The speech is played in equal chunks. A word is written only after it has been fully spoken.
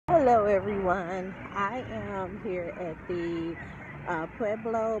Hello everyone, I am here at the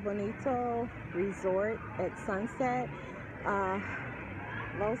Pueblo Bonito Resort at Sunset,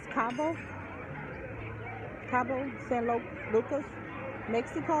 Los Cabo San Lucas,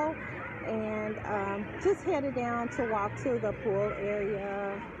 Mexico, and just headed down to walk to the pool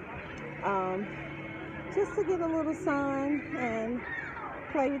area, just to get a little sun and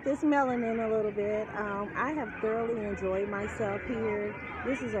play with this melanin a little bit. I have thoroughly enjoyed myself here.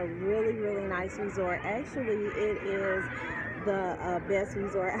 This is a really nice resort. Actually, it is the best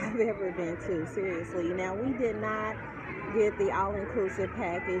resort I've ever been to, seriously. Now, we did not get the all-inclusive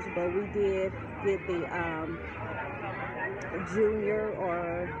package, but we did get the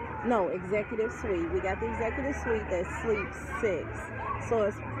executive suite. We got the executive suite that sleeps 6. So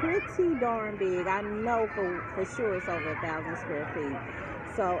it's pretty darn big. I know for sure it's over 1,000 square feet.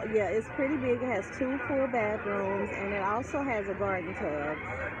 So yeah, it's pretty big. It has 2 full bathrooms, and it also has a garden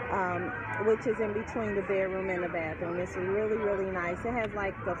tub, which is in between the bedroom and the bathroom. It's really nice. It has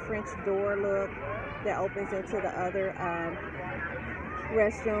like the French door look that opens into the other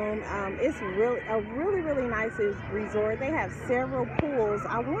restroom. It's a really nice resort. They have several pools.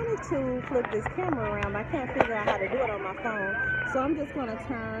 I wanted to flip this camera around, but I can't figure out how to do it on my phone. So I'm just going to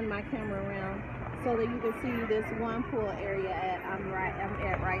turn my camera around so that you can see this one pool area I'm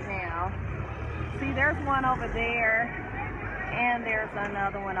at right now. See, there's one over there, and there's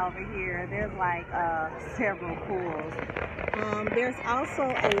another one over here. There's like several pools. There's also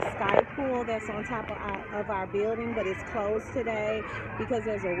a sky pool that's on top of our building, but it's closed today because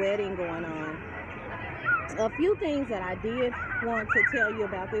there's a wedding going on. A few things that I did want to tell you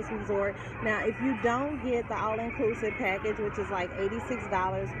about this resort. Now, if you don't get the all-inclusive package, which is like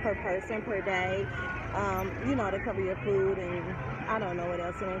 $86 per person per day, you know, to cover your food, and I don't know what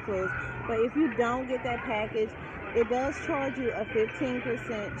else it includes. But if you don't get that package, it does charge you a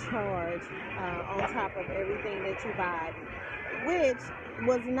 15% charge on top of everything that you buy, which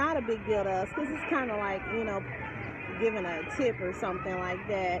was not a big deal to us because it's kind of like, you know, giving a tip or something like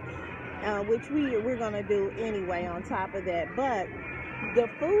that. Which we're going to do anyway on top of that. But the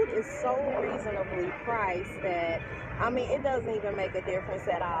food is so reasonably priced that, I mean, it doesn't even make a difference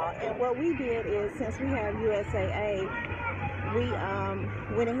at all. And what we did is, since we have USAA, we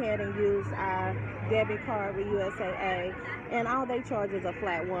went ahead and used our debit card with USAA, and all they charge is a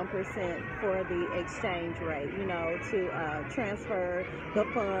flat 1% for the exchange rate, you know, to transfer the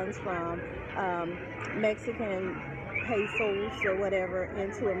funds from Mexican pesos or whatever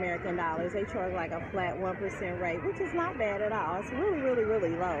into American dollars. They charge like a flat 1% rate, which is not bad at all. It's really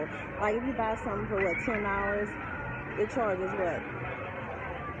low. Like if you buy something for what, $10, it charges what,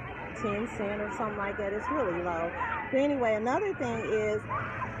 10 cents or something like that. It's really low. But anyway, another thing is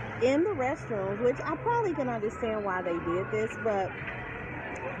in the restrooms, which I probably can understand why they did this, but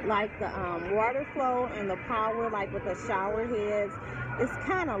like the water flow and the power, like with the shower heads, it's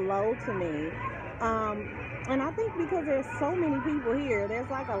kind of low to me. And I think because there's so many people here, there's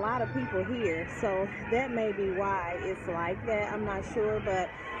like a lot of people here, so that may be why it's like that. I'm not sure, but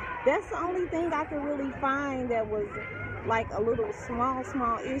that's the only thing I could really find that was like a little small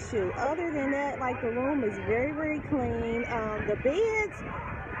issue. Other than that, like the room is very clean. The beds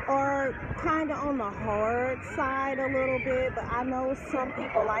are kind of on the hard side a little bit, but I know some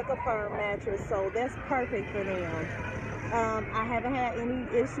people like a firm mattress, so that's perfect for them. I haven't had any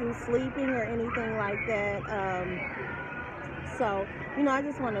issues sleeping or anything like that. So, you know, I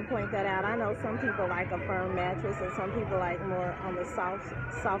just want to point that out. I know some people like a firm mattress, and some people like more on the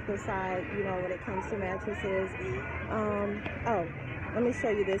softer side, you know, when it comes to mattresses. Oh, let me show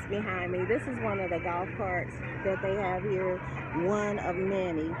you this behind me. This is one of the golf carts that they have here, one of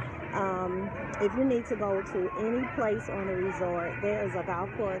many. If you need to go to any place on the resort, there is a golf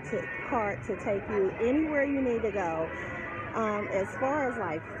cart to take you anywhere you need to go. As far as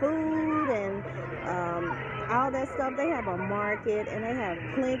like food and all that stuff, they have a market, and they have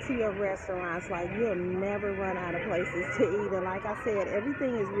plenty of restaurants. Like, you'll never run out of places to eat, and like I said,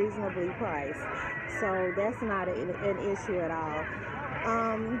 everything is reasonably priced, so that's not an issue at all.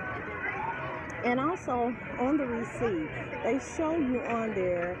 And also on the receipt, they show you on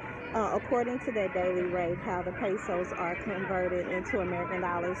there, according to that daily rate, how the pesos are converted into American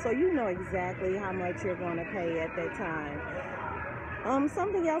dollars, so you know exactly how much you're going to pay at that time.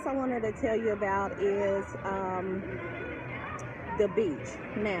 Something else I wanted to tell you about is the beach.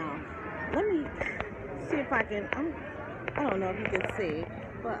 Now, let me see if I can, I don't know if you can see,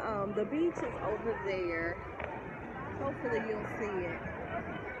 but the beach is over there. Hopefully you'll see it.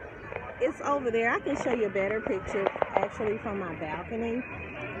 It's over there. I can show you a better picture actually from my balcony.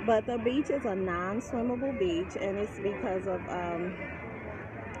 But the beach is a non-swimmable beach, and it's because of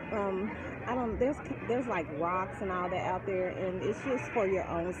I don't, there's like rocks and all that out there, and it's just for your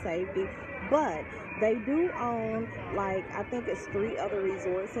own safety. But they do own, like, I think it's 3 other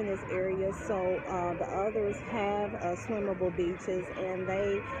resorts in this area. So the others have swimmable beaches, and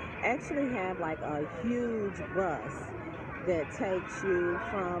they actually have like a huge bus that takes you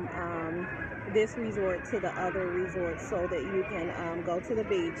from this resort to the other resort so that you can go to the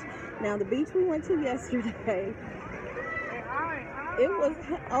beach. Now, the beach we went to yesterday, it was,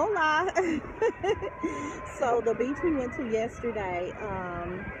 hola. So the beach we went to yesterday,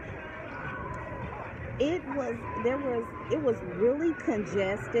 it was really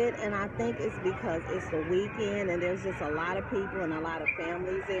congested, and I think it's because it's the weekend and there's just a lot of people and a lot of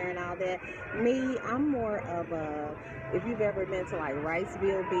families there and all that. Me, I'm more of a, if you've ever been to like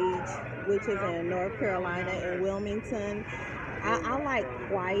Riceville Beach, which is in North Carolina, in Wilmington, I like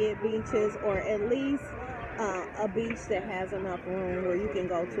quiet beaches, or at least a beach that has enough room where you can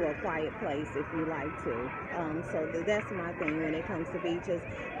go to a quiet place if you like to. So that's my thing when it comes to beaches.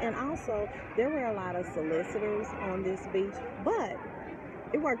 And also, there were a lot of solicitors on this beach, but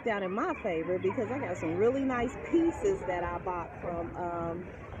it worked out in my favor because I got some really nice pieces that I bought from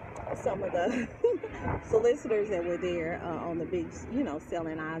some of the solicitors that were there on the beach, you know,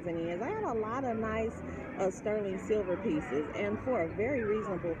 selling odds and ends. I had a lot of nice sterling silver pieces, and for a very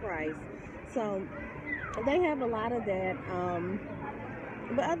reasonable price. So they have a lot of that.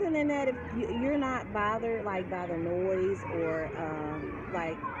 But other than that, if you're not bothered like by the noise or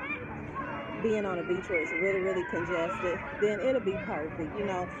like being on a beach where it's really, really congested, then it'll be perfect, you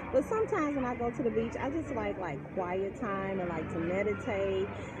know. But sometimes when I go to the beach, I just like quiet time and like to meditate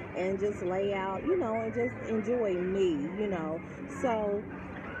and just lay out, you know, and just enjoy me, you know. So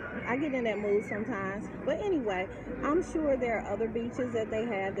I get in that mood sometimes. But anyway, I'm sure there are other beaches that they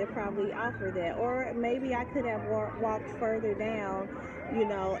have that probably offer that. Or maybe I could have walked further down, you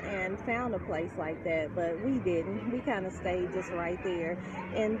know, and found a place like that. But we didn't. We kind of stayed just right there.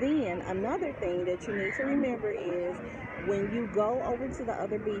 And then another thing that you need to remember is when you go over to the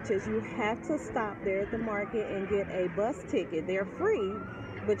other beaches, you have to stop there at the market and get a bus ticket. They're free,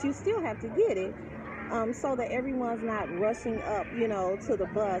 but you still have to get it. So that everyone's not rushing up, you know, to the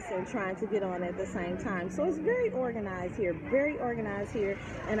bus and trying to get on at the same time. So it's very organized here,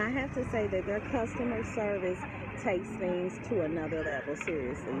 and I have to say that their customer service takes things to another level.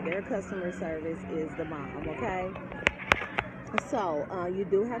 Seriously, their customer service is the bomb. Okay, so you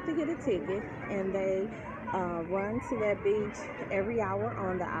do have to get a ticket, and they run to that beach every hour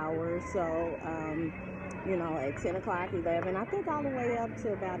on the hour. So you know, at 10 o'clock, 11, I think all the way up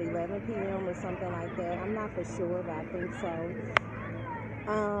to about 11 p.m. or something like that. I'm not for sure, but I think so.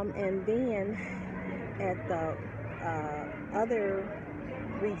 And then at the other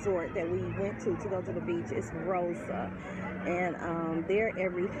resort that we went to go to the beach is Rosa, and they're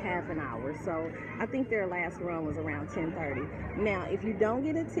every half an hour. So I think their last run was around 10:30. Now, if you don't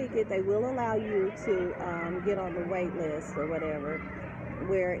get a ticket, they will allow you to get on the wait list or whatever,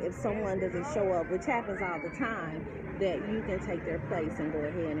 where if someone doesn't show up, which happens all the time, that you can take their place and go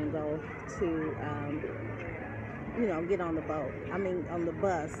ahead and go to, you know, get on the on the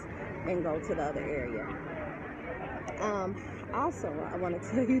bus and go to the other area. Also, I want to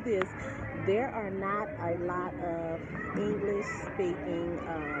tell you this, there are not a lot of English-speaking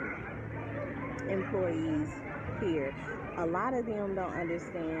employees here. A lot of them don't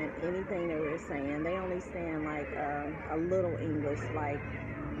understand anything that we're saying. They only stand like a little English, like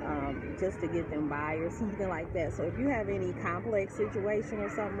just to get them by or something like that. So if you have any complex situation or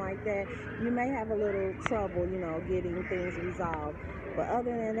something like that, you may have a little trouble, you know, getting things resolved. But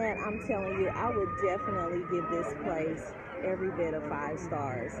other than that, I'm telling you, I would definitely give this place every bit of 5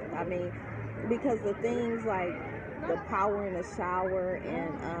 stars. I mean, because the things like the power in the shower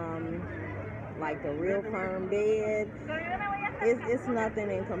and like the real firm bed, it's nothing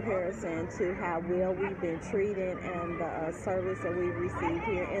in comparison to how well we've been treated and the service that we've received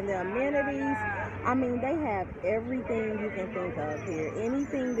here. And the amenities, I mean, they have everything you can think of here.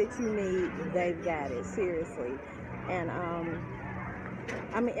 Anything that you need, they've got it, seriously. And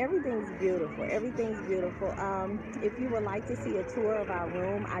I mean, everything's beautiful. Everything's beautiful. If you would like to see a tour of our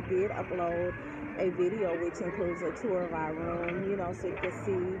room, I did upload a video which includes a tour of our room, you know, so you can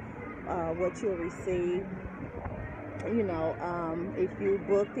see what you'll receive, you know, if you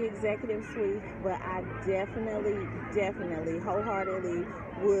book the executive suite. But I definitely wholeheartedly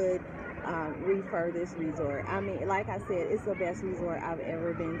would refer this resort. I mean, like I said, it's the best resort I've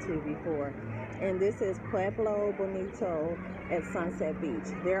ever been to before. And this is Pueblo Bonito at Sunset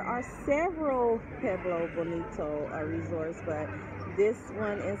Beach. There are several Pueblo Bonito resorts, but This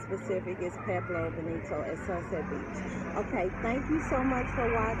one in specific is Pueblo Bonito at Sunset Beach. Okay, thank you so much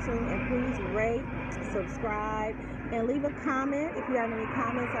for watching, and please rate, subscribe, and leave a comment if you have any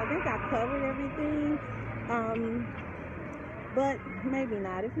comments. I think I covered everything, but maybe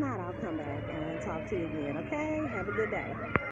not. If not, I'll come back and talk to you again, okay? Have a good day.